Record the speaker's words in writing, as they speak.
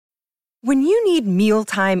When you need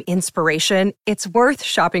mealtime inspiration, it's worth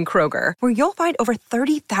shopping Kroger, where you'll find over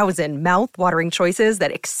 30,000 mouth-watering choices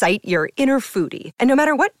that excite your inner foodie. And no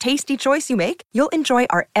matter what tasty choice you make, you'll enjoy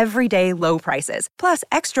our everyday low prices, plus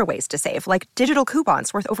extra ways to save, like digital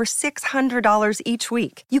coupons worth over $600 each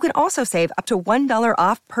week. You can also save up to $1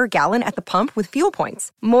 off per gallon at the pump with fuel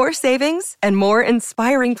points. More savings and more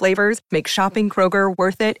inspiring flavors make shopping Kroger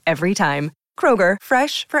worth it every time. Kroger,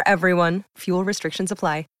 fresh for everyone. Fuel restrictions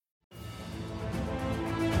apply.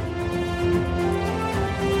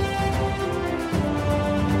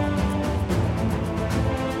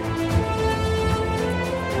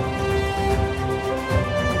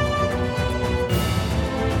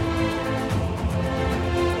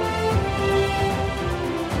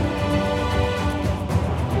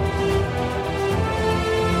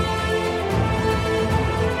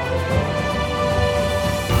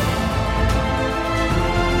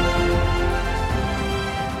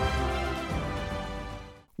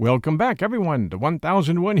 Welcome back, everyone, to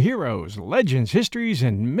 1001 Heroes, Legends, Histories,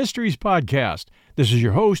 and Mysteries podcast. This is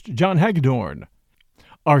your host, John Hagedorn.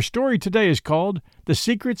 Our story today is called The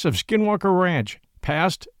Secrets of Skinwalker Ranch,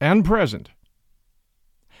 Past and Present.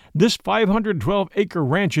 This 512-acre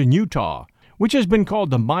ranch in Utah, which has been called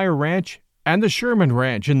the Meyer Ranch and the Sherman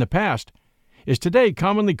Ranch in the past, is today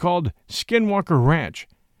commonly called Skinwalker Ranch,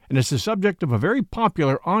 and is the subject of a very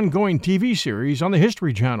popular ongoing TV series on the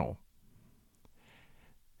History Channel.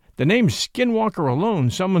 The name Skinwalker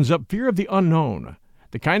alone summons up fear of the unknown,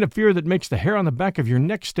 the kind of fear that makes the hair on the back of your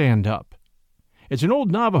neck stand up. It's an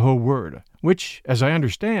old Navajo word, which, as I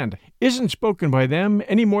understand, isn't spoken by them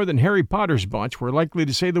any more than Harry Potter's bunch were likely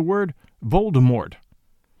to say the word Voldemort.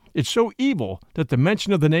 It's so evil that the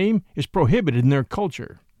mention of the name is prohibited in their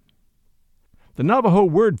culture. The Navajo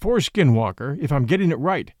word for Skinwalker, if I'm getting it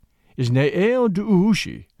right, is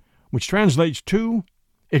Ne'el-du-ushi, which translates to,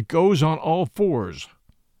 it goes on all fours.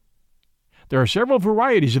 There are several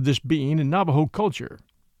varieties of this being in Navajo culture.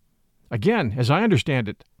 Again, as I understand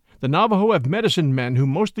it, the Navajo have medicine men who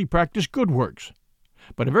mostly practice good works,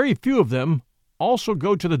 but a very few of them also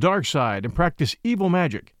go to the dark side and practice evil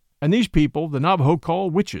magic, and these people the Navajo call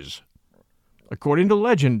witches. According to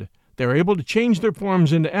legend, they are able to change their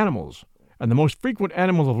forms into animals, and the most frequent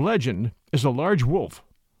animal of legend is a large wolf.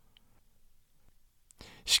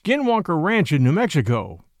 Skinwalker Ranch in New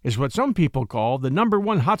Mexico is what some people call the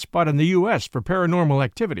 #1 hotspot in the U.S. for paranormal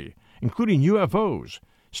activity, including UFOs,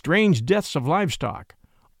 strange deaths of livestock,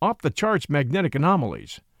 off-the-charts magnetic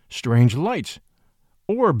anomalies, strange lights,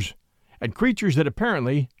 orbs, and creatures that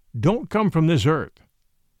apparently don't come from this earth.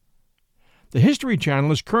 The History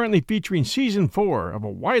Channel is currently featuring Season 4 of a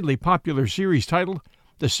widely popular series titled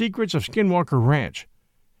The Secrets of Skinwalker Ranch,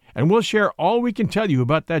 and we'll share all we can tell you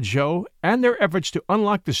about that show and their efforts to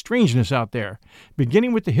unlock the strangeness out there,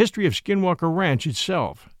 beginning with the history of Skinwalker Ranch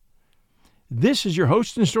itself. This is your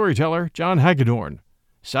host and storyteller, John Hagedorn.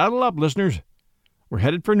 Saddle up, listeners. We're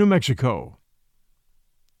headed for New Mexico.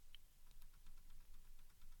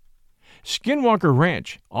 Skinwalker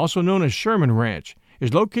Ranch, also known as Sherman Ranch,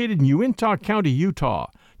 is located in Uintah County, Utah,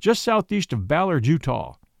 just southeast of Ballard,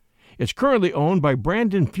 Utah. It's currently owned by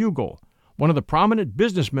Brandon Fugel, one of the prominent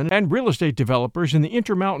businessmen and real estate developers in the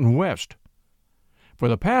Intermountain West. For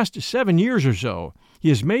the past 7 years or so, he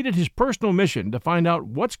has made it his personal mission to find out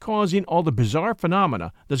what's causing all the bizarre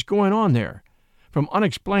phenomena that's going on there, from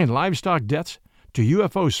unexplained livestock deaths to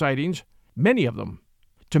UFO sightings, many of them,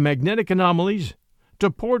 to magnetic anomalies, to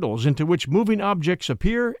portals into which moving objects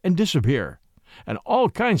appear and disappear, and all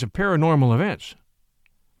kinds of paranormal events.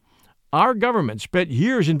 Our government spent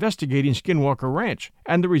years investigating Skinwalker Ranch,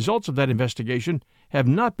 and the results of that investigation have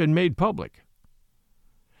not been made public.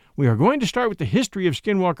 We are going to start with the history of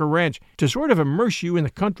Skinwalker Ranch to sort of immerse you in the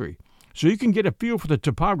country so you can get a feel for the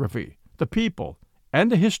topography, the people,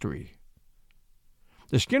 and the history.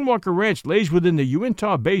 The Skinwalker Ranch lays within the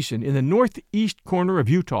Uintah Basin in the northeast corner of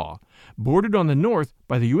Utah, bordered on the north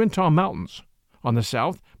by the Uintah Mountains, on the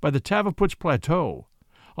south by the Tavaputs Plateau,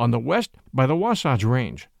 on the west by the Wasatch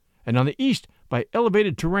Range, and on the east by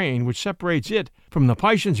elevated terrain which separates it from the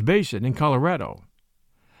Pisons Basin in Colorado.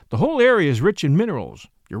 The whole area is rich in minerals,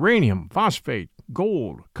 uranium, phosphate,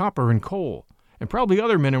 gold, copper, and coal, and probably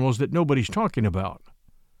other minerals that nobody's talking about.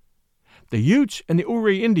 The Utes and the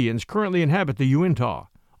Ouray Indians currently inhabit the Uintah,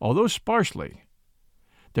 although sparsely.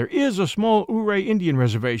 There is a small Ouray Indian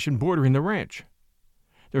reservation bordering the ranch.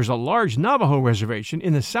 There's a large Navajo reservation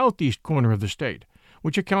in the southeast corner of the state,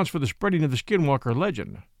 which accounts for the spreading of the Skinwalker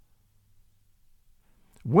legend.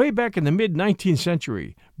 Way back in the mid-19th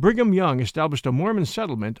century, Brigham Young established a Mormon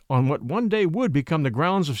settlement on what one day would become the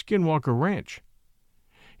grounds of Skinwalker Ranch.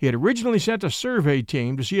 He had originally sent a survey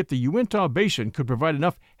team to see if the Uintah Basin could provide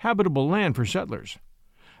enough habitable land for settlers.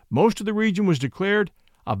 Most of the region was declared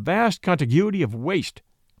a vast contiguity of waste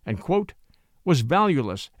and, quote, was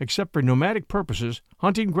valueless except for nomadic purposes,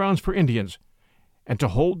 hunting grounds for Indians, and to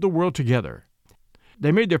hold the world together.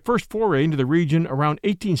 They made their first foray into the region around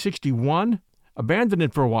 1861, abandoned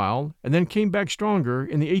it for a while, and then came back stronger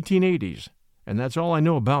in the 1880s, and that's all I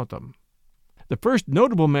know about them. The first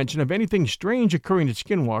notable mention of anything strange occurring at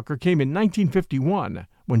Skinwalker came in 1951,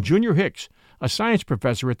 when Junior Hicks, a science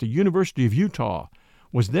professor at the University of Utah,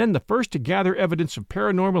 was then the first to gather evidence of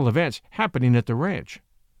paranormal events happening at the ranch.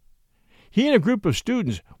 He and a group of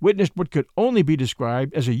students witnessed what could only be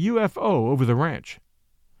described as a UFO over the ranch.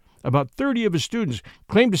 About 30 of his students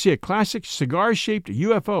claimed to see a classic cigar-shaped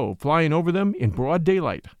UFO flying over them in broad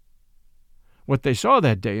daylight. What they saw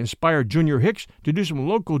that day inspired Junior Hicks to do some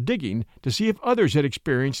local digging to see if others had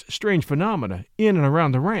experienced strange phenomena in and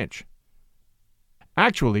around the ranch.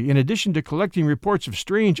 Actually, in addition to collecting reports of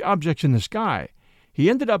strange objects in the sky, he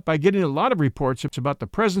ended up by getting a lot of reports about the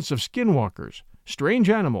presence of skinwalkers, strange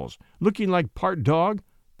animals looking like part dog,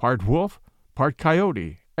 part wolf, part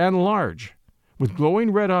coyote, and large, with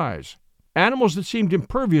glowing red eyes, animals that seemed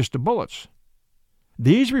impervious to bullets.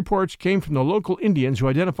 These reports came from the local Indians who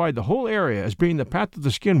identified the whole area as being the path of the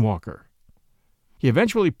Skinwalker. He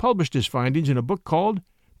eventually published his findings in a book called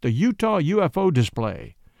The Utah UFO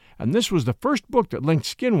Display, and this was the first book that linked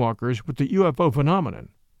skinwalkers with the UFO phenomenon.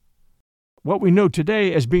 What we know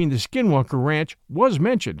today as being the Skinwalker Ranch was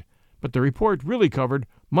mentioned, but the report really covered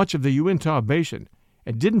much of the Uintah Basin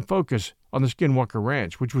and didn't focus on the Skinwalker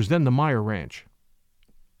Ranch, which was then the Meyer Ranch.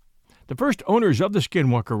 The first owners of the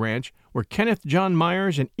Skinwalker Ranch were Kenneth John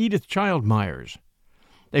Myers and Edith Child Myers.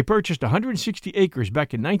 They purchased 160 acres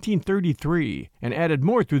back in 1933 and added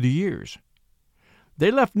more through the years.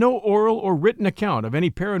 They left no oral or written account of any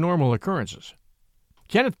paranormal occurrences.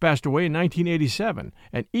 Kenneth passed away in 1987,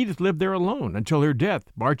 and Edith lived there alone until her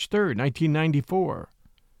death, March 3, 1994.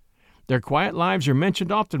 Their quiet lives are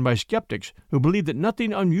mentioned often by skeptics who believe that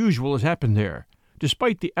nothing unusual has happened there,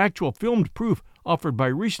 despite the actual filmed proof offered by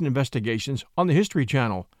recent investigations on the History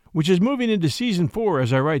Channel, which is moving into Season 4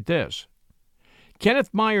 as I write this. Kenneth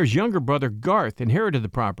Myers' younger brother Garth inherited the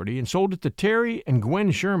property and sold it to Terry and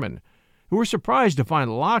Gwen Sherman, who were surprised to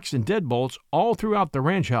find locks and deadbolts all throughout the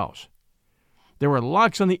ranch house. There were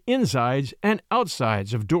locks on the insides and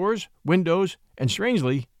outsides of doors, windows, and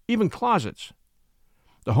strangely, even closets.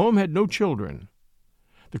 The home had no children.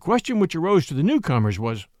 The question which arose to the newcomers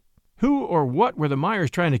was, who or what were the Myers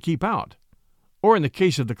trying to keep out? Or in the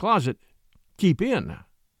case of the closet, keep in?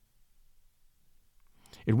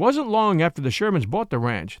 It wasn't long after the Shermans bought the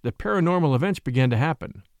ranch that paranormal events began to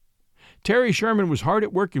happen. Terry Sherman was hard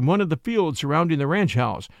at work in one of the fields surrounding the ranch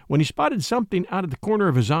house when he spotted something out of the corner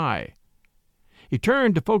of his eye. He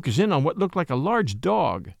turned to focus in on what looked like a large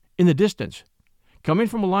dog in the distance, coming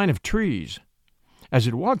from a line of trees. As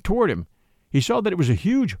it walked toward him, he saw that it was a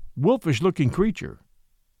huge, wolfish-looking creature.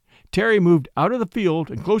 Terry moved out of the field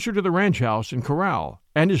and closer to the ranch house and corral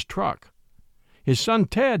and his truck. His son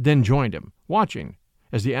Ted then joined him, watching,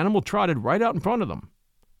 as the animal trotted right out in front of them.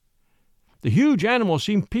 The huge animal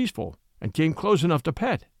seemed peaceful and came close enough to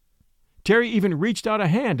pet. Terry even reached out a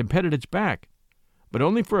hand and petted its back, but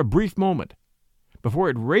only for a brief moment, before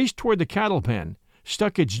it raced toward the cattle pen,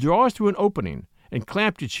 stuck its jaws through an opening, and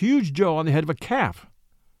clamped its huge jaw on the head of a calf.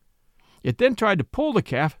 It then tried to pull the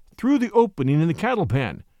calf through the opening in the cattle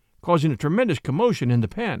pen, causing a tremendous commotion in the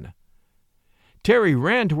pen. Terry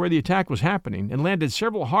ran to where the attack was happening and landed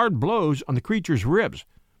several hard blows on the creature's ribs,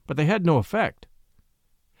 but they had no effect.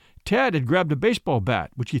 Ted had grabbed a baseball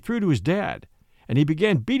bat, which he threw to his dad, and he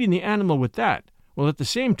began beating the animal with that, while at the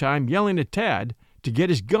same time yelling at Tad to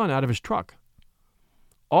get his gun out of his truck.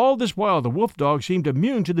 All this while the wolf dog seemed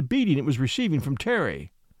immune to the beating it was receiving from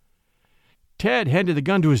Terry. Ted handed the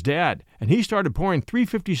gun to his dad, and he started pouring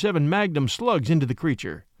 .357 Magnum slugs into the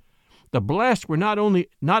creature. The blasts were not only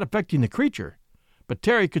not affecting the creature, but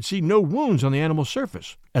Terry could see no wounds on the animal's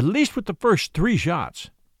surface, at least with the first 3 shots.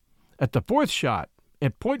 At the 4th shot,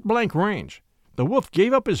 at point-blank range, the wolf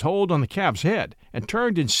gave up his hold on the calf's head and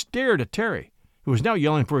turned and stared at Terry, who was now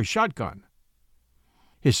yelling for his shotgun.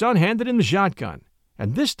 His son handed him the shotgun,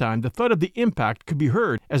 and this time the thud of the impact could be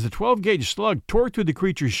heard as the 12-gauge slug tore through the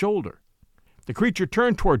creature's shoulder. The creature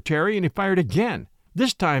turned toward Terry and he fired again,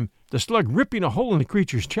 this time the slug ripping a hole in the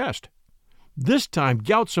creature's chest. This time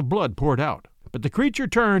gouts of blood poured out, but the creature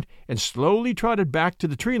turned and slowly trotted back to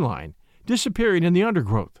the tree line, disappearing in the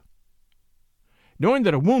undergrowth. Knowing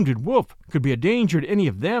that a wounded wolf could be a danger to any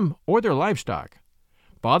of them or their livestock,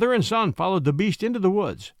 father and son followed the beast into the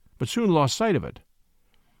woods, but soon lost sight of it.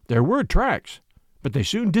 There were tracks, but they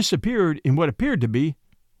soon disappeared in what appeared to be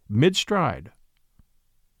mid-stride.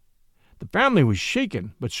 The family was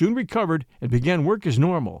shaken, but soon recovered and began work as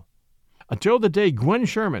normal, until the day Gwen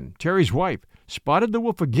Sherman, Terry's wife, spotted the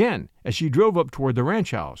wolf again as she drove up toward the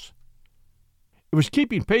ranch house. It was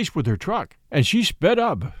keeping pace with her truck, and she sped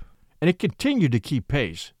up, and it continued to keep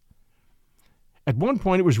pace. At one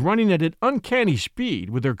point, it was running at an uncanny speed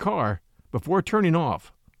with her car before turning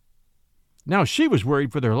off. Now she was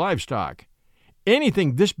worried for their livestock.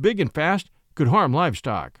 Anything this big and fast could harm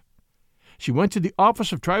livestock. She went to the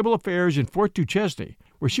Office of Tribal Affairs in Fort Duchesne,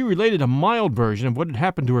 where she related a mild version of what had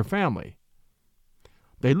happened to her family.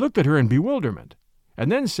 They looked at her in bewilderment,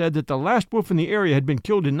 and then said that the last wolf in the area had been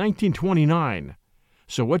killed in 1929,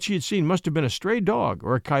 so what she had seen must have been a stray dog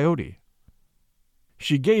or a coyote.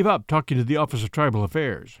 She gave up talking to the Office of Tribal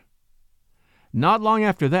Affairs. Not long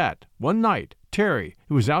after that, one night, Terry,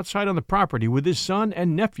 who was outside on the property with his son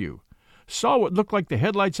and nephew, saw what looked like the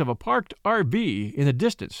headlights of a parked RV in the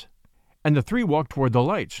distance, and the three walked toward the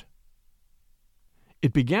lights.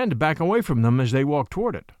 It began to back away from them as they walked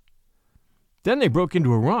toward it. Then they broke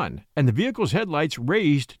into a run, and the vehicle's headlights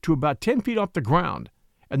raised to about 10 feet off the ground,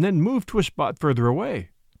 and then moved to a spot further away.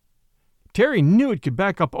 Terry knew it could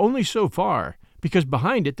back up only so far, because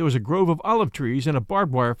behind it there was a grove of olive trees and a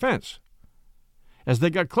barbed wire fence. As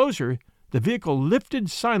they got closer, the vehicle lifted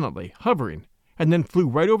silently, hovering, and then flew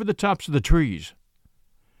right over the tops of the trees.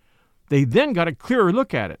 They then got a clearer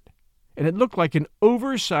look at it, and it looked like an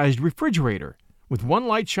oversized refrigerator, with one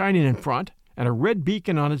light shining in front and a red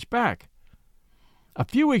beacon on its back. A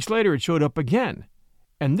few weeks later it showed up again,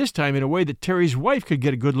 and this time in a way that Terry's wife could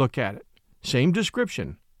get a good look at it. Same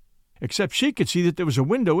description, except she could see that there was a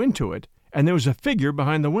window into it, and there was a figure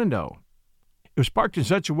behind the window. It was parked in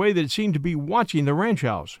such a way that it seemed to be watching the ranch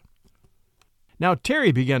house. Now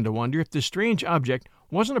Terry began to wonder if this strange object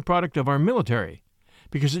wasn't a product of our military,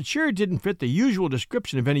 because it sure didn't fit the usual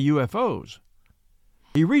description of any UFOs.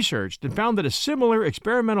 He researched and found that a similar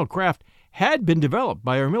experimental craft had been developed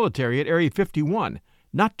by our military at Area 51,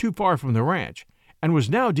 not too far from the ranch, and was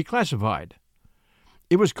now declassified.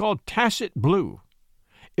 It was called Tacit Blue.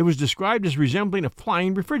 It was described as resembling a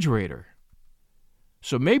flying refrigerator.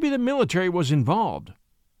 So maybe the military was involved,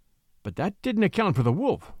 but that didn't account for the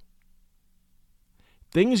wolf.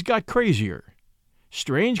 Things got crazier.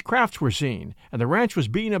 Strange crafts were seen, and the ranch was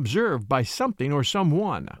being observed by something or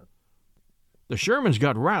someone. The Shermans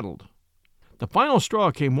got rattled. The final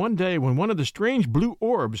straw came one day when one of the strange blue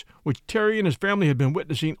orbs, which Terry and his family had been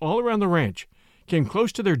witnessing all around the ranch, came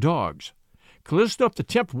close to their dogs, close enough to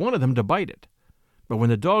tempt one of them to bite it. But when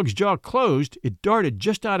the dog's jaw closed, it darted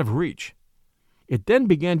just out of reach. It then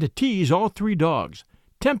began to tease all three dogs,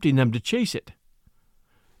 tempting them to chase it.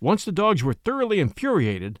 Once the dogs were thoroughly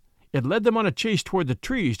infuriated, it led them on a chase toward the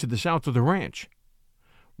trees to the south of the ranch.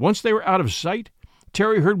 Once they were out of sight,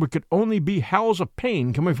 Terry heard what could only be howls of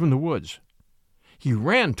pain coming from the woods. He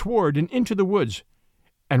ran toward and into the woods,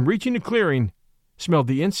 and reaching a clearing, smelled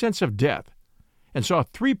the incense of death, and saw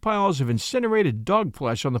 3 piles of incinerated dog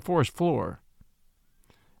flesh on the forest floor.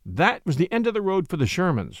 That was the end of the road for the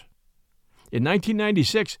Shermans. In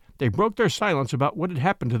 1996, they broke their silence about what had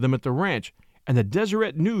happened to them at the ranch, and the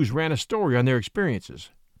Deseret News ran a story on their experiences.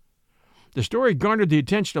 The story garnered the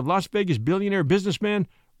attention of Las Vegas billionaire businessman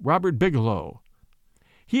Robert Bigelow.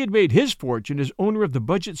 He had made his fortune as owner of the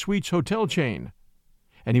Budget Suites hotel chain,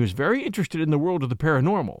 and he was very interested in the world of the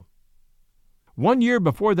paranormal. 1 year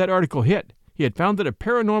before that article hit, he had founded a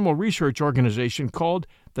paranormal research organization called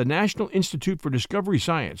the National Institute for Discovery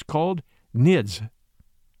Science, called NIDS.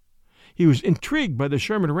 He was intrigued by the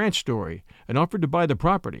Sherman Ranch story and offered to buy the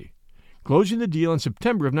property, closing the deal in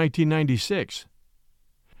September of 1996.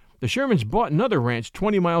 The Shermans bought another ranch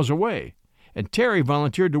 20 miles away, and Terry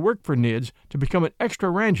volunteered to work for NIDS to become an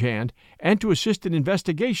extra ranch hand and to assist in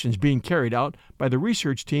investigations being carried out by the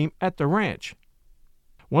research team at the ranch.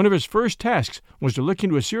 One of his first tasks was to look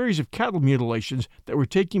into a series of cattle mutilations that were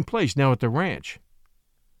taking place now at the ranch.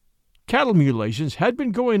 Cattle mutilations had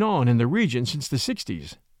been going on in the region since the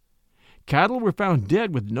 60s. Cattle were found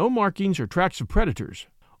dead with no markings or tracks of predators,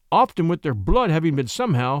 often with their blood having been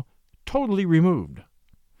somehow totally removed.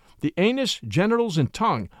 The anus, genitals, and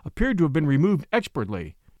tongue appeared to have been removed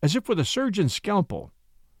expertly, as if with a surgeon's scalpel.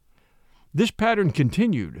 This pattern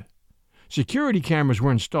continued. Security cameras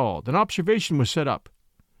were installed and observation was set up,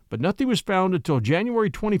 but nothing was found until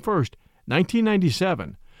January 21st,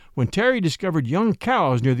 1997, when Terry discovered young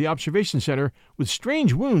cows near the observation center with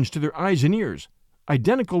strange wounds to their eyes and ears,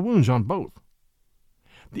 identical wounds on both.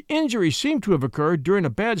 The injuries seemed to have occurred during a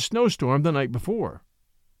bad snowstorm the night before.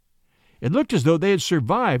 It looked as though they had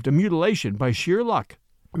survived a mutilation by sheer luck,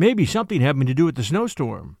 Maybe something having to do with the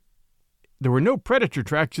snowstorm. There were no predator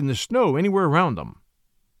tracks in the snow anywhere around them.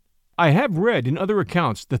 I have read in other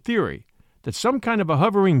accounts the theory that some kind of a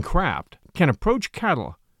hovering craft can approach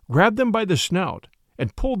cattle, grab them by the snout,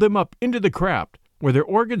 and pull them up into the craft where their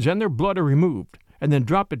organs and their blood are removed, and then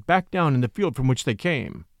drop it back down in the field from which they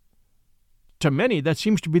came. To many, that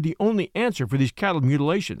seems to be the only answer for these cattle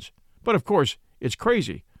mutilations. But of course, it's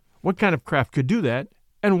crazy. What kind of craft could do that,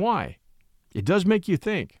 and why? It does make you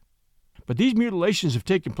think. But these mutilations have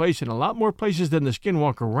taken place in a lot more places than the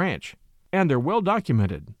Skinwalker Ranch, and they're well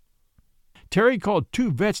documented. Terry called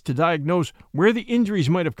 2 vets to diagnose where the injuries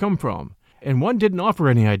might have come from, and one didn't offer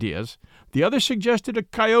any ideas. The other suggested a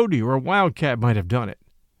coyote or a wildcat might have done it.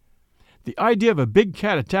 The idea of a big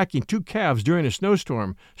cat attacking 2 calves during a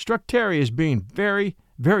snowstorm struck Terry as being very,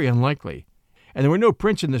 very unlikely, and there were no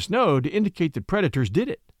prints in the snow to indicate that predators did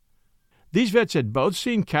it. These vets had both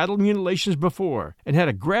seen cattle mutilations before and had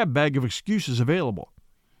a grab bag of excuses available,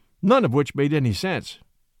 none of which made any sense.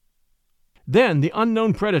 Then the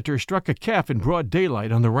unknown predator struck a calf in broad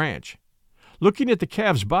daylight on the ranch. Looking at the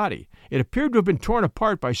calf's body, it appeared to have been torn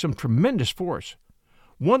apart by some tremendous force.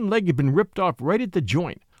 One leg had been ripped off right at the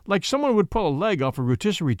joint, like someone would pull a leg off a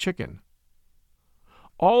rotisserie chicken.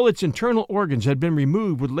 All its internal organs had been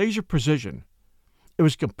removed with laser precision. It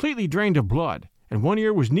was completely drained of blood, and one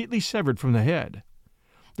ear was neatly severed from the head.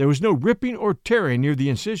 There was no ripping or tearing near the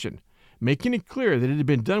incision, making it clear that it had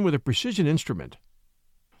been done with a precision instrument.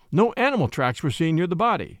 No animal tracks were seen near the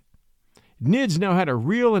body. NIDS now had a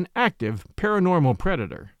real and active paranormal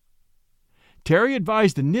predator. Terry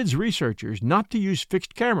advised the NIDS researchers not to use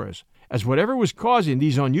fixed cameras, as whatever was causing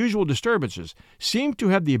these unusual disturbances seemed to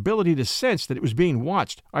have the ability to sense that it was being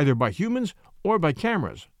watched either by humans or by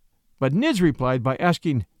cameras. But NIDS replied by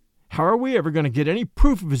asking, "How are we ever going to get any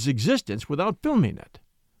proof of its existence without filming it?"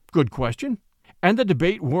 Good question. And the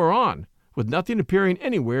debate wore on, with nothing appearing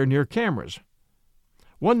anywhere near cameras.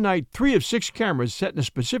 One night, 3 of 6 cameras set in a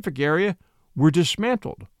specific area were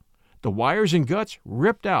dismantled, the wires and guts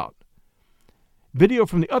ripped out. Video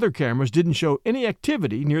from the other cameras didn't show any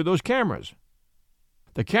activity near those cameras.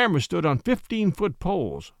 The cameras stood on 15-foot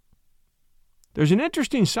poles. There's an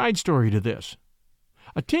interesting side story to this.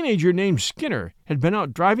 A teenager named Skinner had been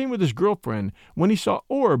out driving with his girlfriend when he saw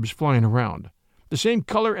orbs flying around, the same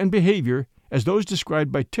color and behavior as those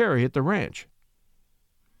described by Terry at the ranch.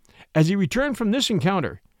 As he returned from this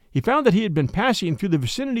encounter, he found that he had been passing through the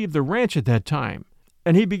vicinity of the ranch at that time,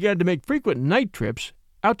 and he began to make frequent night trips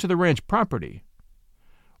out to the ranch property.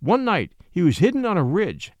 One night, he was hidden on a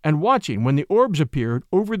ridge and watching when the orbs appeared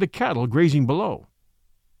over the cattle grazing below.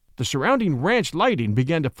 The surrounding ranch lighting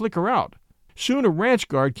began to flicker out. Soon a ranch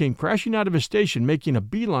guard came crashing out of his station, making a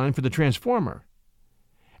beeline for the transformer.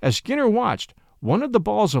 As Skinner watched, one of the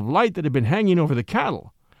balls of light that had been hanging over the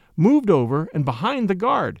cattle moved over and behind the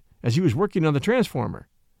guard as he was working on the transformer,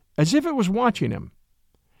 as if it was watching him.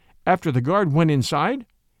 After the guard went inside,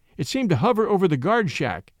 it seemed to hover over the guard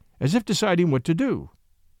shack, as if deciding what to do.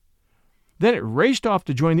 Then it raced off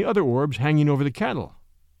to join the other orbs hanging over the cattle.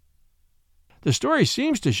 The story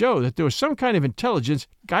seems to show that there was some kind of intelligence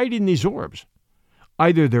guiding these orbs,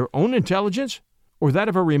 either their own intelligence or that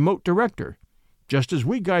of a remote director, just as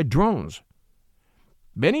we guide drones.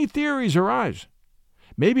 Many theories arise.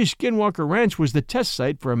 Maybe Skinwalker Ranch was the test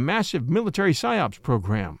site for a massive military psyops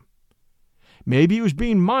program. Maybe it was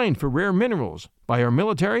being mined for rare minerals by our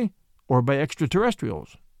military or by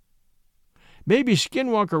extraterrestrials. Maybe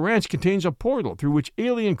Skinwalker Ranch contains a portal through which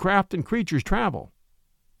alien craft and creatures travel.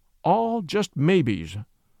 All just maybes.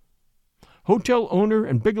 Hotel owner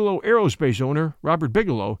and Bigelow Aerospace owner Robert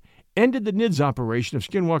Bigelow ended the NIDS operation of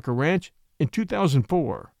Skinwalker Ranch in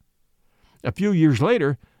 2004. A few years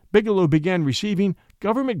later, Bigelow began receiving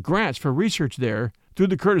government grants for research there through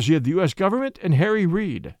the courtesy of the U.S. government and Harry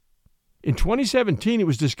Reid. In 2017, it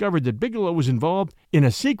was discovered that Bigelow was involved in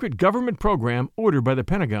a secret government program ordered by the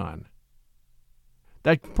Pentagon.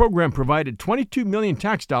 That program provided $22 million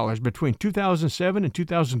tax dollars between 2007 and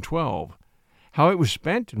 2012. How it was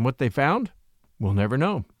spent and what they found, we'll never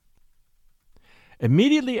know.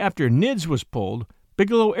 Immediately after NIDS was pulled,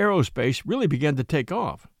 Bigelow Aerospace really began to take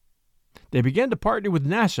off. They began to partner with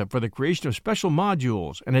NASA for the creation of special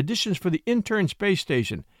modules and additions for the Intern Space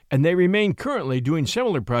Station, and they remain currently doing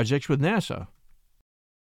similar projects with NASA.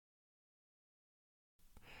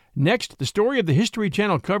 Next, the story of the History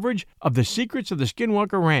Channel coverage of the secrets of the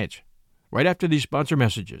Skinwalker Ranch, right after these sponsor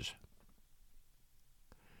messages.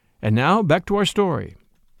 And now, back to our story.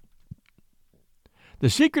 The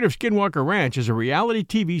Secret of Skinwalker Ranch is a reality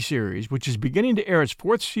TV series which is beginning to air its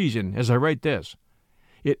 4th season as I write this.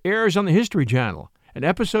 It airs on the History Channel and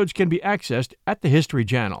episodes can be accessed at the History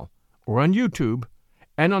Channel, or on YouTube,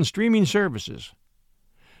 and on streaming services.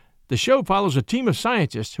 The show follows a team of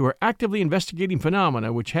scientists who are actively investigating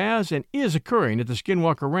phenomena which has and is occurring at the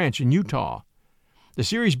Skinwalker Ranch in Utah. The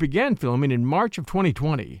series began filming in March of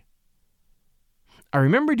 2020. I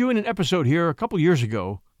remember doing an episode here a couple years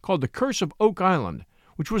ago called The Curse of Oak Island,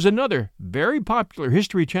 which was another very popular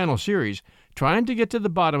History Channel series trying to get to the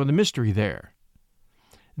bottom of the mystery there.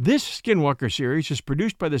 This Skinwalker series is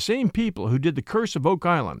produced by the same people who did The Curse of Oak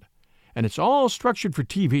Island, and it's all structured for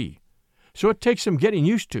TV, so it takes some getting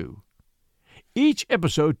used to. Each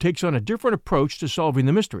episode takes on a different approach to solving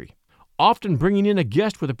the mystery, often bringing in a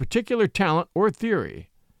guest with a particular talent or theory.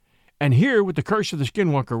 And here, with The Curse of the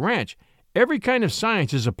Skinwalker Ranch, every kind of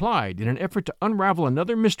science is applied in an effort to unravel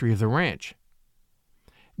another mystery of the ranch.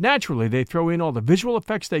 Naturally, they throw in all the visual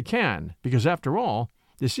effects they can, because after all,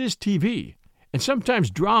 this is TV, and sometimes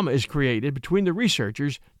drama is created between the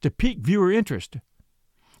researchers to pique viewer interest.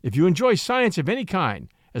 If you enjoy science of any kind,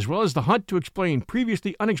 as well as the hunt to explain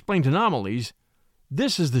previously unexplained anomalies,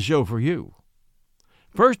 this is the show for you.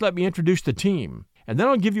 First, let me introduce the team, and then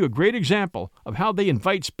I'll give you a great example of how they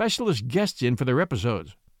invite specialist guests in for their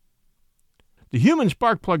episodes. The human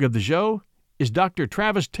spark plug of the show is Dr.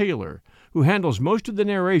 Travis Taylor, who handles most of the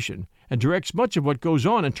narration and directs much of what goes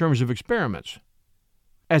on in terms of experiments.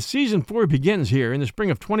 As Season 4 begins here in the spring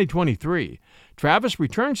of 2023, Travis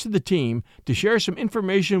returns to the team to share some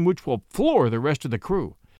information which will floor the rest of the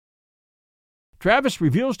crew. Travis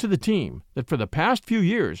reveals to the team that for the past few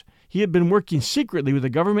years he had been working secretly with a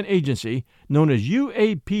government agency known as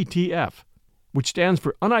UAPTF, which stands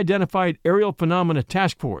for Unidentified Aerial Phenomena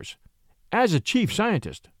Task Force, as a chief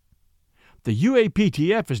scientist. The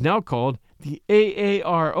UAPTF is now called the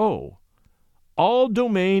AARO, All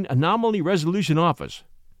Domain Anomaly Resolution Office.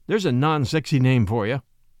 There's a non-sexy name for you.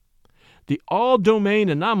 The All Domain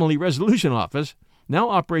Anomaly Resolution Office now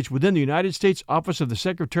operates within the United States Office of the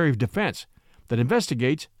Secretary of Defense that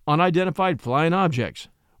investigates unidentified flying objects,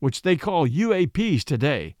 which they call UAPs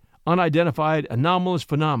today, Unidentified Anomalous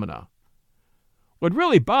Phenomena. What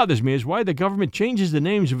really bothers me is why the government changes the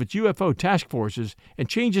names of its UFO task forces and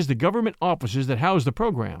changes the government offices that house the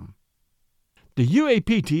program. The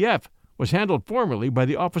UAPTF was handled formerly by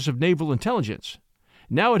the Office of Naval Intelligence.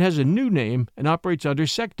 Now it has a new name and operates under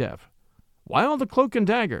SecDef. Why all the cloak and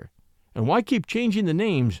dagger? And why keep changing the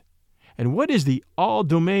names? And what is the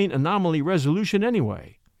All-Domain Anomaly Resolution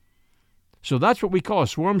anyway? So that's what we call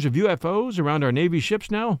swarms of UFOs around our Navy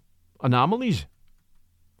ships now? Anomalies?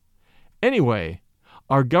 Anyway,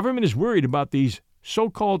 our government is worried about these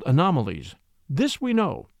so-called anomalies. This we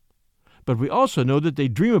know. But we also know that they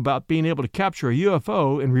dream about being able to capture a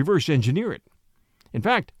UFO and reverse engineer it. In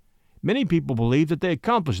fact, many people believe that they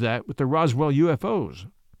accomplished that with the Roswell UFOs.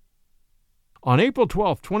 On April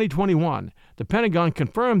 12, 2021, the Pentagon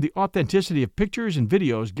confirmed the authenticity of pictures and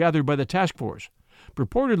videos gathered by the task force,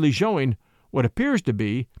 purportedly showing what appears to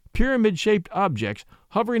be pyramid-shaped objects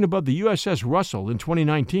hovering above the USS Russell in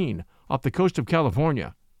 2019 off the coast of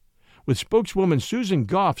California, with spokeswoman Susan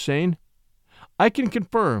Goff saying, "I can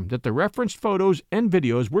confirm that the referenced photos and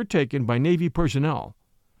videos were taken by Navy personnel.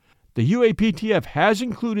 The UAPTF has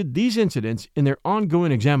included these incidents in their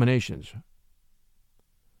ongoing examinations."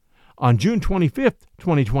 On June 25,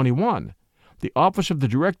 2021, the Office of the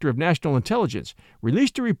Director of National Intelligence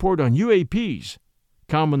released a report on UAPs,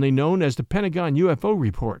 commonly known as the Pentagon UFO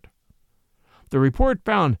Report. The report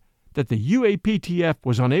found that the UAPTF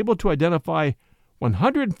was unable to identify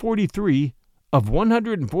 143 of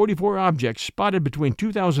 144 objects spotted between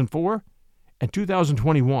 2004 and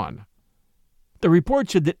 2021. The report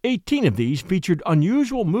said that 18 of these featured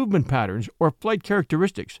unusual movement patterns or flight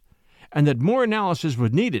characteristics, and that more analysis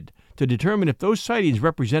was needed to determine if those sightings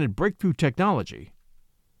represented breakthrough technology.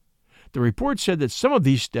 The report said that some of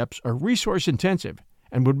these steps are resource-intensive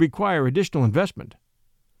and would require additional investment.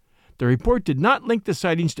 The report did not link the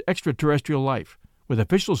sightings to extraterrestrial life, with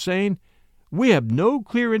officials saying, "We have no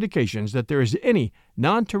clear indications that there is any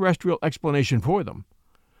non-terrestrial explanation for them,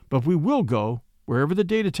 but we will go wherever the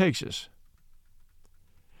data takes us."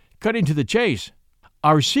 Cutting to the chase,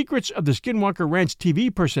 our Secrets of the Skinwalker Ranch TV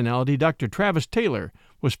personality, Dr. Travis Taylor,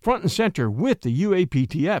 was front and center with the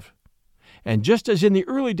UAPTF. And just as in the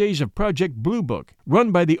early days of Project Blue Book,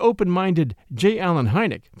 run by the open-minded J. Allen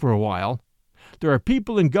Hynek for a while, there are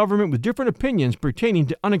people in government with different opinions pertaining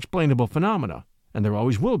to unexplainable phenomena, and there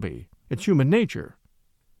always will be. It's human nature.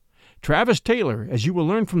 Travis Taylor, as you will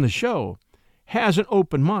learn from the show, has an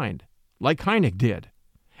open mind, like Hynek did,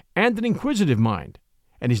 and an inquisitive mind,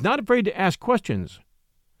 and he's not afraid to ask questions.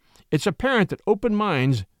 It's apparent that open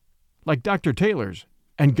minds, like Dr. Taylor's,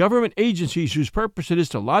 and government agencies whose purpose it is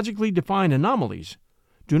to logically define anomalies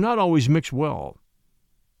do not always mix well.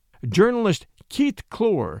 Journalist Keith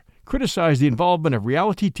Clore criticized the involvement of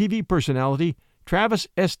reality TV personality Travis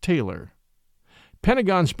S. Taylor.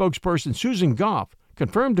 Pentagon spokesperson Susan Goff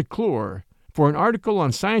confirmed to Clore for an article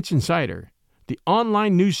on Science Insider, the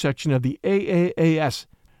online news section of the AAAS,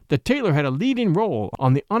 that Taylor had a leading role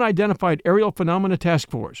on the Unidentified Aerial Phenomena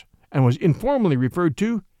Task Force and was informally referred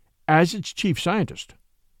to as its chief scientist.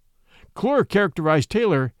 Clore characterized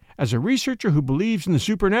Taylor as a researcher who believes in the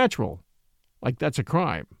supernatural, like that's a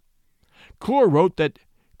crime. Clore wrote that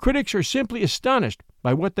critics are simply astonished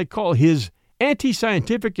by what they call his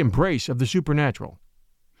anti-scientific embrace of the supernatural,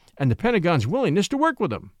 and the Pentagon's willingness to work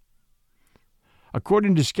with him.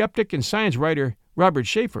 According to skeptic and science writer Robert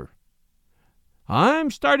Schaefer,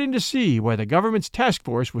 "I'm starting to see why the government's task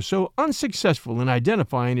force was so unsuccessful in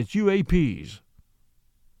identifying its UAPs."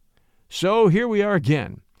 So here we are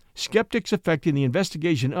again, skeptics affecting the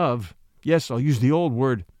investigation of, yes, I'll use the old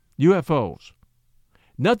word, UFOs.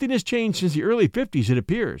 Nothing has changed since the early 50s, it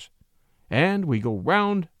appears, and we go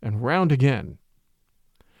round and round again.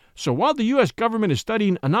 So while the U.S. government is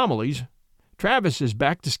studying anomalies, Travis is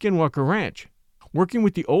back to Skinwalker Ranch, working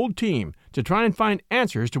with the old team to try and find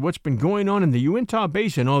answers to what's been going on in the Uintah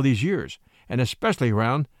Basin all these years, and especially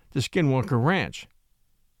around the Skinwalker Ranch.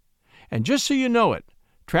 And just so you know it,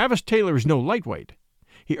 Travis Taylor is no lightweight.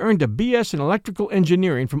 He earned a B.S. in electrical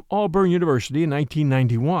engineering from Auburn University in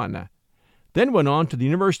 1991, then went on to the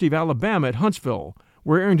University of Alabama at Huntsville,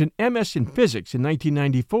 where he earned an M.S. in physics in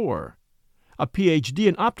 1994, a Ph.D.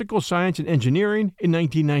 in optical science and engineering in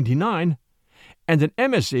 1999, and an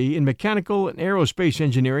MSc in mechanical and aerospace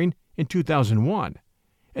engineering in 2001,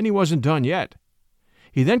 and he wasn't done yet.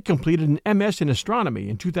 He then completed an MS in astronomy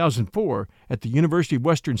in 2004 at the University of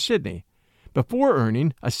Western Sydney, before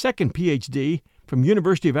earning a second Ph.D. from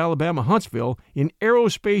University of Alabama Huntsville in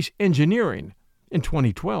aerospace engineering in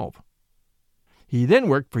 2012. He then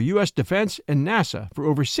worked for U.S. Defense and NASA for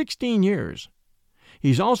over 16 years.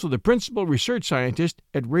 He's also the principal research scientist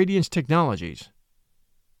at Radiance Technologies.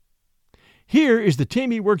 Here is the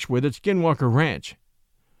team he works with at Skinwalker Ranch.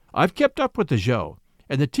 I've kept up with the show,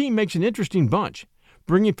 and the team makes an interesting bunch,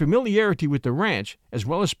 bringing familiarity with the ranch as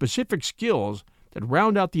well as specific skills that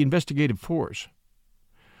round out the investigative force.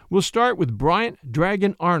 We'll start with Bryant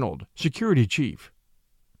Dragon Arnold, Security Chief.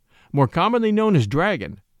 More commonly known as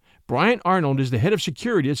Dragon, Bryant Arnold is the head of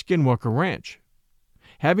security at Skinwalker Ranch.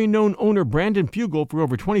 Having known owner Brandon Fugel for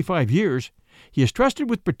over 25 years, he is trusted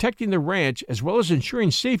with protecting the ranch as well as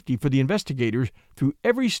ensuring safety for the investigators through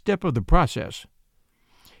every step of the process.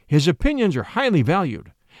 His opinions are highly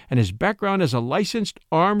valued, and his background as a licensed,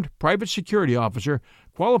 armed private security officer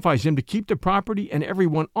qualifies him to keep the property and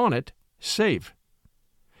everyone on it safe.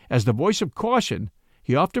 As the voice of caution,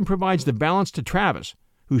 he often provides the balance to Travis,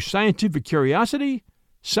 whose scientific curiosity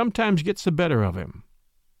sometimes gets the better of him.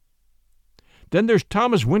 Then there's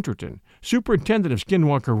Thomas Winterton, superintendent of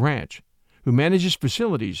Skinwalker Ranch, who manages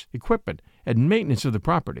facilities, equipment, and maintenance of the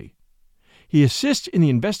property. He assists in the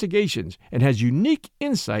investigations and has unique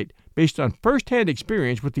insight based on first-hand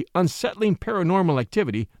experience with the unsettling paranormal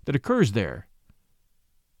activity that occurs there.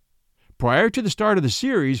 Prior to the start of the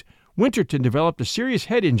series, Winterton developed a serious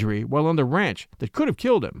head injury while on the ranch that could have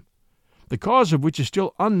killed him, the cause of which is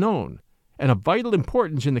still unknown and of vital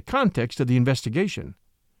importance in the context of the investigation.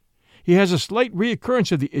 He has a slight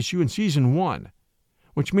reoccurrence of the issue in Season 1,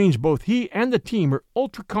 which means both he and the team are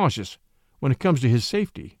ultra-cautious when it comes to his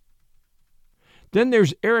safety. Then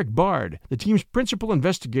there's Eric Bard, the team's principal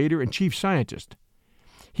investigator and chief scientist.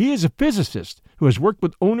 He is a physicist who has worked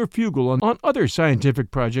with owner Fugel on other scientific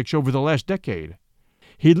projects over the last decade.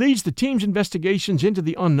 He leads the team's investigations into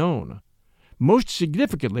the unknown, most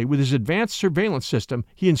significantly with his advanced surveillance system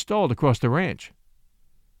he installed across the ranch.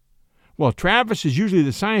 While Travis is usually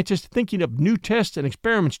the scientist thinking up new tests and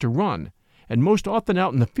experiments to run, and most often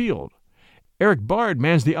out in the field, Eric Bard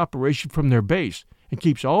mans the operation from their base and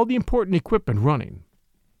keeps all the important equipment running.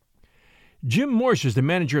 Jim Morse is the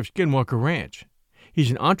manager of Skinwalker Ranch.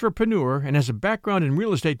 He's an entrepreneur and has a background in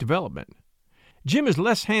real estate development. Jim is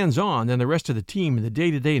less hands-on than the rest of the team in the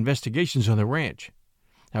day-to-day investigations on the ranch.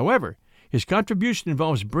 However, his contribution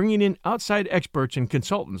involves bringing in outside experts and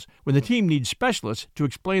consultants when the team needs specialists to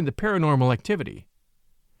explain the paranormal activity.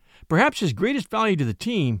 Perhaps his greatest value to the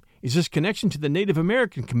team is his connection to the Native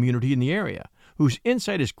American community in the area, whose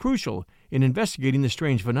insight is crucial in investigating the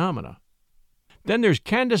strange phenomena. Then there's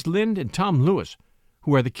Candace Lind and Tom Lewis,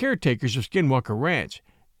 who are the caretakers of Skinwalker Ranch.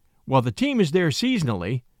 While the team is there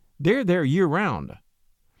seasonally, they're there year-round.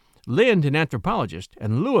 Lind, an anthropologist,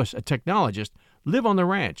 and Lewis, a technologist, live on the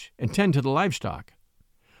ranch and tend to the livestock.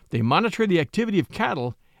 They monitor the activity of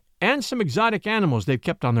cattle and some exotic animals they've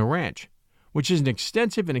kept on the ranch, which is an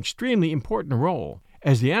extensive and extremely important role,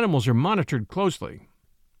 as the animals are monitored closely.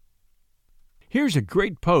 Here's a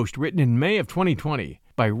great post written in May of 2020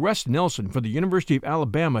 by Russ Nelson for the University of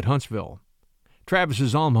Alabama at Huntsville,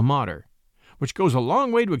 Travis's alma mater, which goes a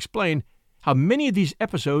long way to explain how many of these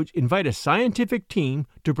episodes invite a scientific team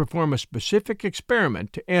to perform a specific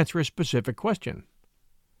experiment to answer a specific question.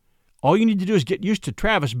 All you need to do is get used to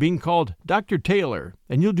Travis being called Dr. Taylor,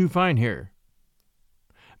 and you'll do fine here.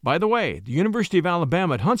 By the way, the University of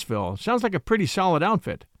Alabama at Huntsville sounds like a pretty solid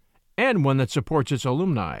outfit, and one that supports its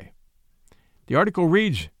alumni. The article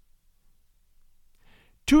reads,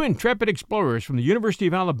 two intrepid explorers from the University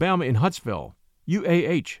of Alabama in Huntsville,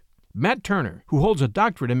 UAH, Matt Turner, who holds a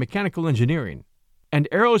doctorate in mechanical engineering, and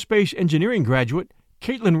aerospace engineering graduate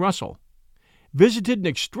Caitlin Russell, visited an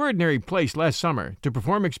extraordinary place last summer to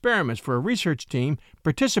perform experiments for a research team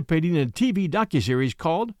participating in a TV docuseries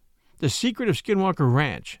called The Secret of Skinwalker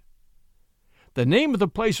Ranch. The name of the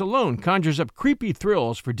place alone conjures up creepy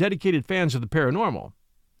thrills for dedicated fans of the paranormal.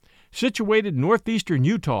 Situated in northeastern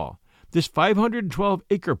Utah, this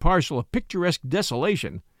 512-acre parcel of picturesque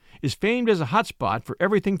desolation is famed as a hotspot for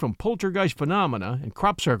everything from poltergeist phenomena and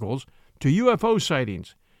crop circles to UFO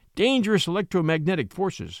sightings, dangerous electromagnetic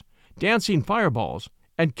forces, dancing fireballs,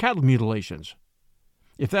 and cattle mutilations.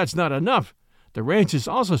 If that's not enough, the ranch is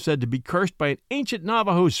also said to be cursed by an ancient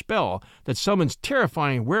Navajo spell that summons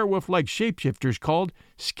terrifying werewolf-like shapeshifters called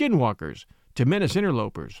Skinwalkers to menace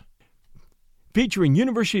interlopers. Featuring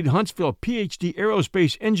University of Huntsville Ph.D.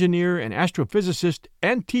 aerospace engineer and astrophysicist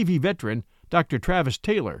and TV veteran Dr. Travis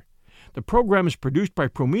Taylor, the program is produced by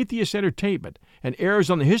Prometheus Entertainment and airs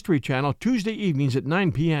on the History Channel Tuesday evenings at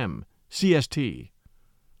 9 p.m. CST.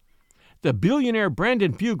 The billionaire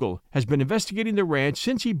Brandon Fugel has been investigating the ranch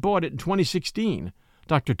since he bought it in 2016,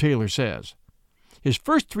 Dr. Taylor says. His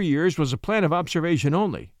first 3 years was a plan of observation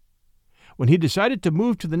only. When he decided to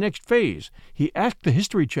move to the next phase, he asked the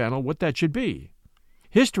History Channel what that should be.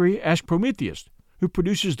 History asked Prometheus, who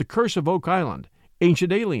produces The Curse of Oak Island,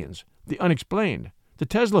 Ancient Aliens, The Unexplained, The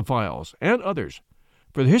Tesla Files, and others,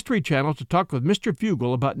 for the History Channel to talk with Mr.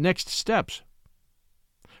 Fugel about next steps.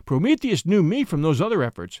 Prometheus knew me from those other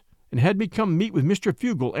efforts and had me come meet with Mr.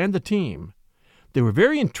 Fugel and the team. They were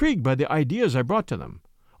very intrigued by the ideas I brought to them,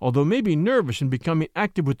 although maybe nervous in becoming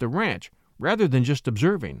active with the ranch rather than just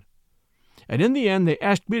observing. And in the end, they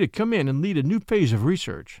asked me to come in and lead a new phase of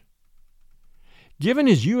research. Given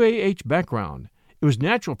his UAH background, it was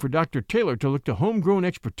natural for Dr. Taylor to look to homegrown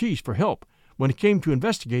expertise for help when it came to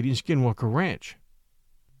investigating Skinwalker Ranch.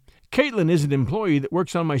 Caitlin is an employee that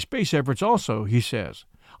works on my space efforts also, he says.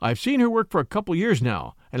 I've seen her work for a couple years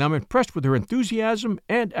now, and I'm impressed with her enthusiasm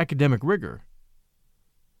and academic rigor.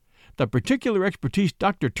 The particular expertise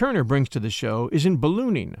Dr. Turner brings to the show is in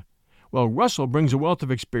ballooning, while Russell brings a wealth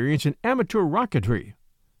of experience in amateur rocketry.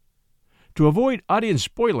 To avoid audience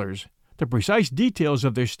spoilers, the precise details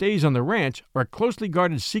of their stays on the ranch are a closely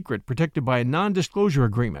guarded secret protected by a non-disclosure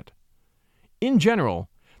agreement. In general,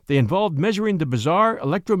 they involved measuring the bizarre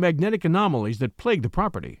electromagnetic anomalies that plague the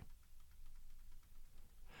property.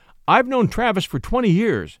 I've known Travis for 20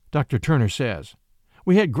 years, Dr. Turner says.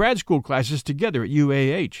 We had grad school classes together at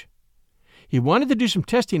UAH. He wanted to do some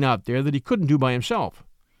testing out there that he couldn't do by himself.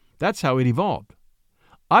 That's how it evolved.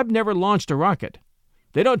 I've never launched a rocket.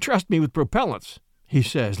 They don't trust me with propellants, he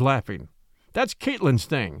says, laughing. That's Caitlin's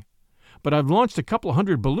thing. But I've launched a couple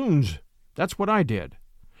 100 balloons. That's what I did.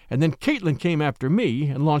 And then Caitlin came after me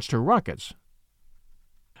and launched her rockets.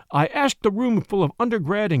 I asked the room full of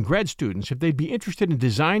undergrad and grad students if they'd be interested in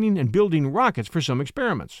designing and building rockets for some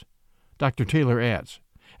experiments, Dr. Taylor adds.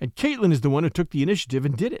 And Caitlin is the one who took the initiative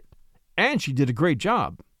and did it. And she did a great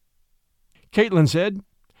job. Caitlin said,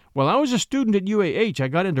 While I was a student at UAH, I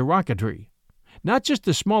got into rocketry. Not just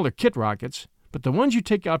the smaller kit rockets, but the ones you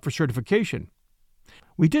take out for certification.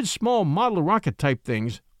 We did small model rocket-type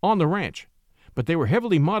things on the ranch, but they were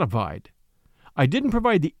heavily modified. I didn't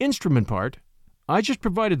provide the instrument part. I just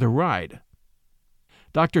provided the ride.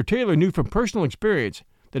 Dr. Taylor knew from personal experience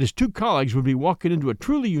that his two colleagues would be walking into a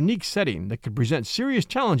truly unique setting that could present serious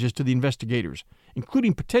challenges to the investigators,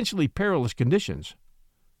 including potentially perilous conditions.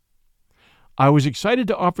 I was excited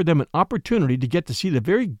to offer them an opportunity to get to see the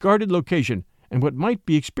very guarded location and what might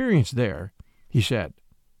be experienced there, he said.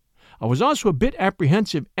 I was also a bit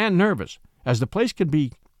apprehensive and nervous, as the place can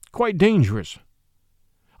be quite dangerous.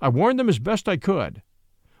 I warned them as best I could,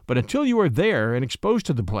 but until you are there and exposed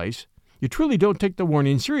to the place, you truly don't take the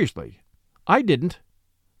warning seriously. I didn't.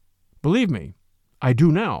 Believe me, I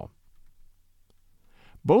do now.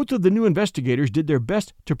 Both of the new investigators did their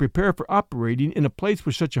best to prepare for operating in a place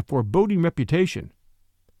with such a foreboding reputation.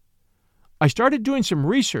 I started doing some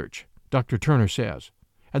research, Dr. Turner says,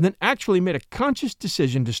 and then actually made a conscious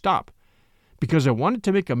decision to stop because I wanted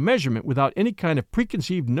to make a measurement without any kind of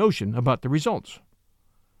preconceived notion about the results.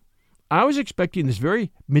 I was expecting this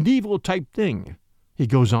very medieval type thing, he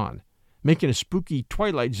goes on, making a spooky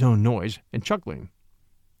Twilight Zone noise and chuckling.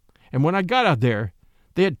 And when I got out there,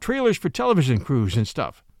 they had trailers for television crews and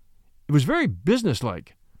stuff. It was very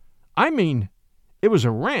businesslike. I mean, it was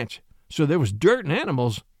a ranch, so there was dirt and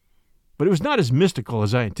animals, but it was not as mystical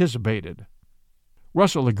as I anticipated.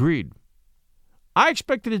 Russell agreed. I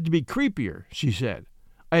expected it to be creepier, she said.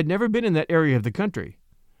 I had never been in that area of the country.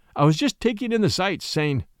 I was just taking in the sights,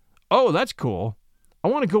 saying, "Oh, that's cool. I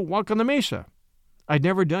want to go walk on the mesa." I'd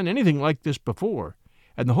never done anything like this before,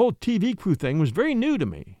 and the whole TV crew thing was very new to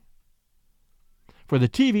me. For the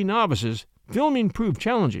TV novices, filming proved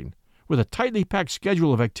challenging, with a tightly packed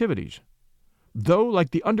schedule of activities. Though,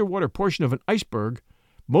 like the underwater portion of an iceberg,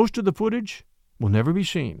 most of the footage will never be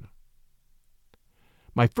seen.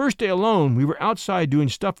 My first day alone, we were outside doing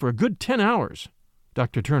stuff for a good 10 hours,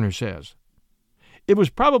 Dr. Turner says. It was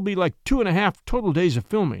probably like 2.5 total days of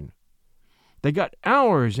filming. They got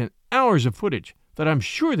hours and hours of footage that I'm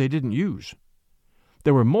sure they didn't use.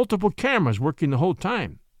 There were multiple cameras working the whole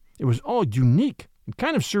time. It was all unique and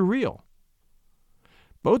kind of surreal.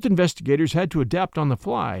 Both investigators had to adapt on the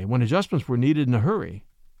fly when adjustments were needed in a hurry.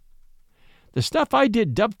 The stuff I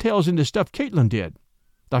did dovetails into stuff Caitlin did,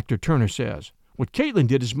 Dr. Turner says. What Caitlin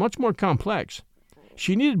did is much more complex.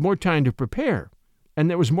 She needed more time to prepare, and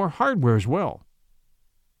there was more hardware as well.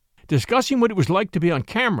 Discussing what it was like to be on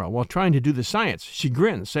camera while trying to do the science, she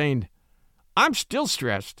grinned, saying, "I'm still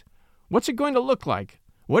stressed. What's it going to look like?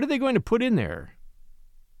 What are they going to put in there?"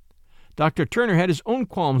 Dr. Turner had his own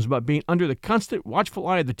qualms about being under the constant watchful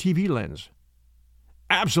eye of the TV lens.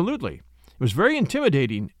 Absolutely. It was very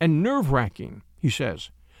intimidating and nerve-wracking, he says.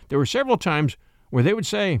 There were several times where they would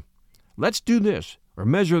say, "Let's do this," or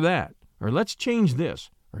 "measure that," or "let's change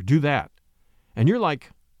this," or "do that." And you're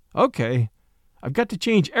like, "Okay, I've got to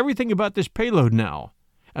change everything about this payload now,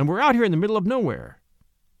 and we're out here in the middle of nowhere."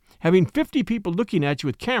 Having 50 people looking at you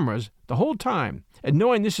with cameras the whole time and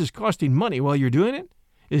knowing this is costing money while you're doing it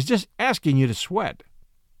is just asking you to sweat.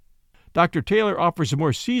 Dr. Taylor offers a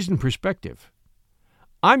more seasoned perspective.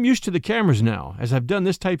 "I'm used to the cameras now, as I've done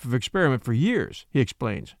this type of experiment for years," he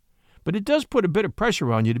explains, "but it does put a bit of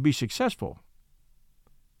pressure on you to be successful."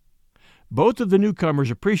 Both of the newcomers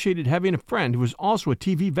appreciated having a friend who was also a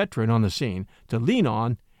TV veteran on the scene to lean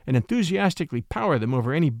on and enthusiastically power them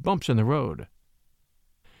over any bumps in the road.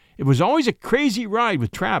 "It was always a crazy ride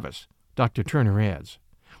with Travis," Dr. Turner adds.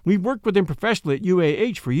 "We've worked with him professionally at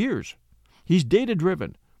UAH for years. He's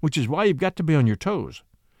data-driven, which is why you've got to be on your toes.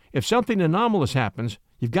 If something anomalous happens,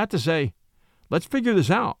 you've got to say, 'Let's figure this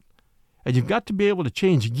out.' And you've got to be able to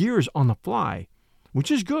change gears on the fly, which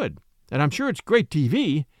is good, and I'm sure it's great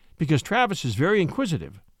TV because Travis is very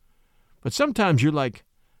inquisitive. But sometimes you're like,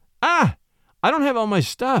 'I don't have all my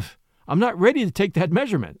stuff. I'm not ready to take that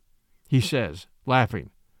measurement,'" he says, laughing.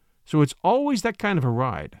 So it's always that kind of a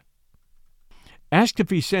ride. Asked if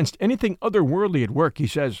he sensed anything otherworldly at work, he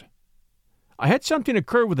says, "I had something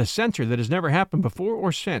occur with a sensor that has never happened before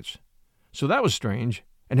or since. So that was strange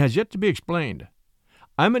and has yet to be explained.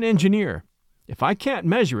 I'm an engineer. If I can't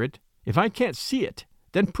measure it, if I can't see it,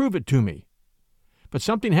 then prove it to me. But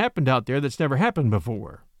something happened out there that's never happened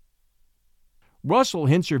before." Russell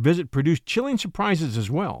hints her visit produced chilling surprises as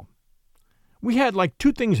well. "We had like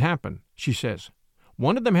 2 things happen," she says.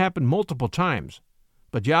 "One of them happened multiple times.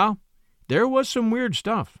 But yeah, there was some weird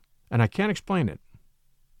stuff, and I can't explain it."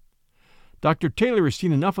 Dr. Taylor has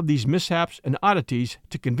seen enough of these mishaps and oddities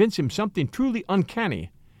to convince him something truly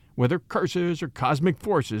uncanny, whether curses or cosmic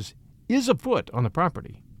forces, is afoot on the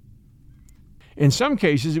property. In some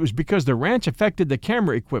cases, it was because the ranch affected the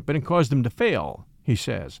camera equipment and caused them to fail, he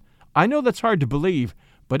says. "I know that's hard to believe,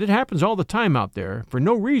 but it happens all the time out there for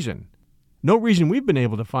no reason. No reason we've been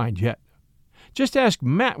able to find yet. Just ask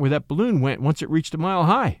Matt where that balloon went once it reached a mile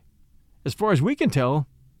high. As far as we can tell,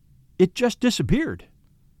 it just disappeared."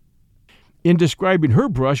 In describing her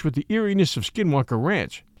brush with the eeriness of Skinwalker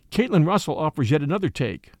Ranch, Caitlin Russell offers yet another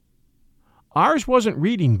take. "Ours wasn't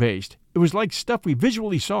reading-based. It was like stuff we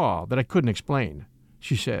visually saw that I couldn't explain,"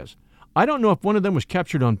 she says. "I don't know if one of them was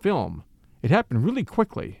captured on film. It happened really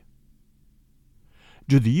quickly."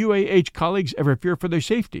 Do the UAH colleagues ever fear for their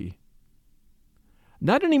safety?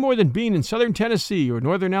 "Not any more than being in southern Tennessee or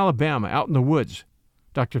northern Alabama out in the woods,"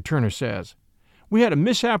 Dr. Turner says. "We had a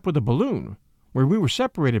mishap with a balloon where we were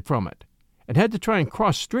separated from it and had to try and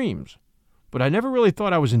cross streams. but I never really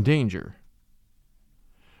thought I was in danger.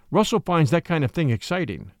 Russell finds that kind of thing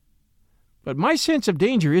exciting. But my sense of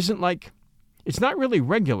danger it's not really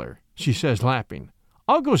regular, she says, laughing.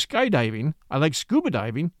 I'll go skydiving. I like scuba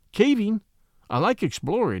diving, caving. I like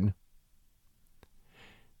exploring.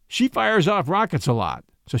 She fires off rockets a lot,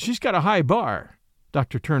 so she's got a high bar,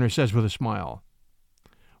 Dr. Turner says with a smile.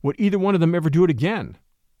 Would either one of them ever do it again?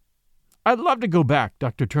 I'd love to go back,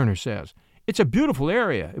 Dr. Turner says. It's a beautiful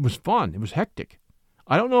area. It was fun. It was hectic.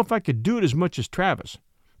 I don't know if I could do it as much as Travis.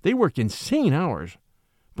 They work insane hours,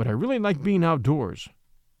 but I really like being outdoors.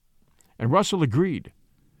 And Russell agreed.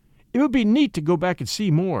 It would be neat to go back and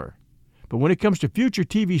see more, but when it comes to future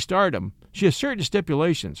TV stardom, she has certain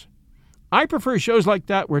stipulations. I prefer shows like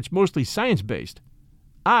that where it's mostly science-based.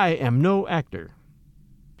 I am no actor.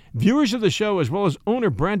 Viewers of the show, as well as owner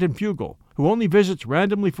Brandon Fugel, who only visits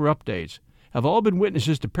randomly for updates, have all been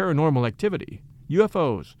witnesses to paranormal activity,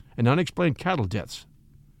 UFOs, and unexplained cattle deaths.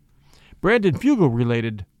 Brandon Fugel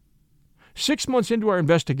related, 6 months into our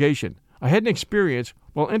investigation, I had an experience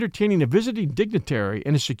while entertaining a visiting dignitary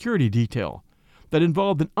and a security detail that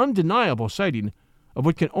involved an undeniable sighting of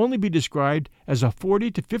what can only be described as a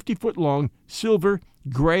 40 to 50 foot long, silver,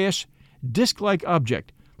 grayish, disc-like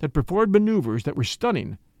object that performed maneuvers that were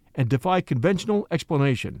stunning and defy conventional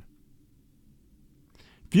explanation.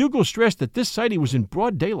 Fugel stressed that this sighting was in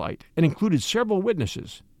broad daylight and included several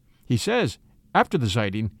witnesses. He says, after the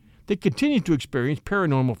sighting, they continued to experience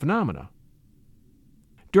paranormal phenomena.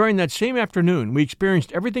 During that same afternoon, we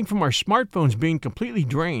experienced everything from our smartphones being completely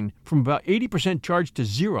drained from about 80% charged to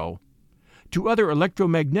zero, to other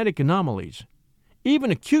electromagnetic anomalies,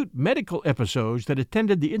 even acute medical episodes that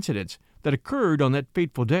attended the incidents that occurred on that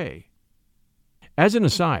fateful day. As an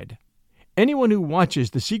aside, anyone who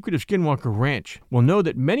watches The Secret of Skinwalker Ranch will know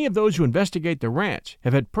that many of those who investigate the ranch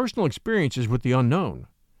have had personal experiences with the unknown.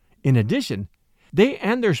 In addition, they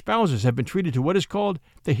and their spouses have been treated to what is called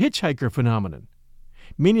the hitchhiker phenomenon,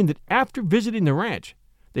 meaning that after visiting the ranch,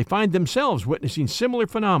 they find themselves witnessing similar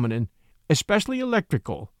phenomenon, especially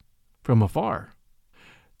electrical, from afar.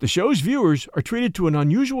 The show's viewers are treated to an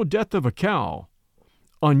unusual death of a cow.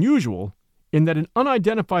 Unusual in that an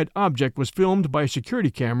unidentified object was filmed by a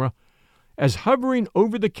security camera as hovering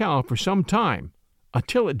over the cow for some time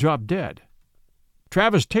until it dropped dead.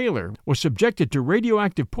 Travis Taylor was subjected to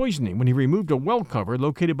radioactive poisoning when he removed a well cover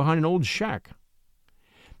located behind an old shack.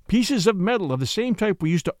 Pieces of metal of the same type we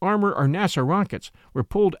used to armor our NASA rockets were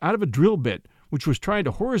pulled out of a drill bit which was trying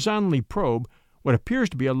to horizontally probe what appears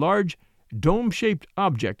to be a large, dome-shaped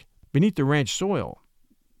object beneath the ranch soil.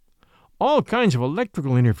 All kinds of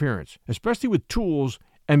electrical interference, especially with tools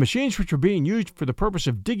and machines which were being used for the purpose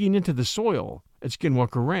of digging into the soil at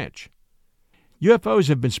Skinwalker Ranch. UFOs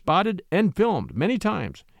have been spotted and filmed many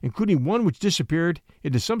times, including one which disappeared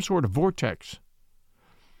into some sort of vortex.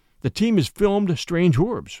 The team has filmed strange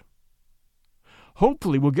orbs.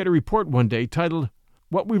 Hopefully we'll get a report one day titled,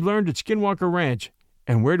 What We've Learned at Skinwalker Ranch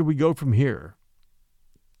and Where Do We Go From Here?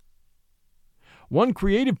 One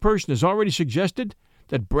creative person has already suggested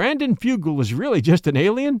that Brandon Fugel is really just an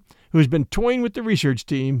alien who has been toying with the research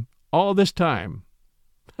team all this time.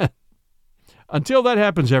 Until that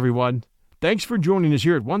happens, everyone, thanks for joining us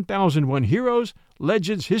here at 1001 Heroes,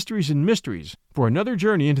 Legends, Histories, and Mysteries for another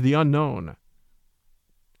journey into the unknown.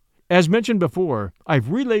 As mentioned before, I've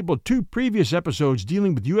relabeled 2 previous episodes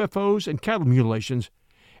dealing with UFOs and cattle mutilations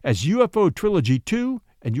as UFO Trilogy 2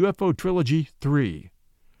 and UFO Trilogy 3.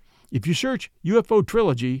 If you search UFO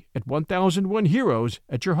Trilogy at 1001 Heroes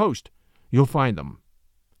at your host, you'll find them.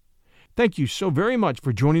 Thank you so very much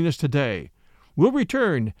for joining us today. We'll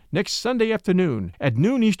return next Sunday afternoon at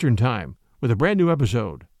noon Eastern Time with a brand new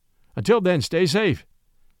episode. Until then, stay safe,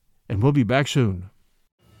 and we'll be back soon.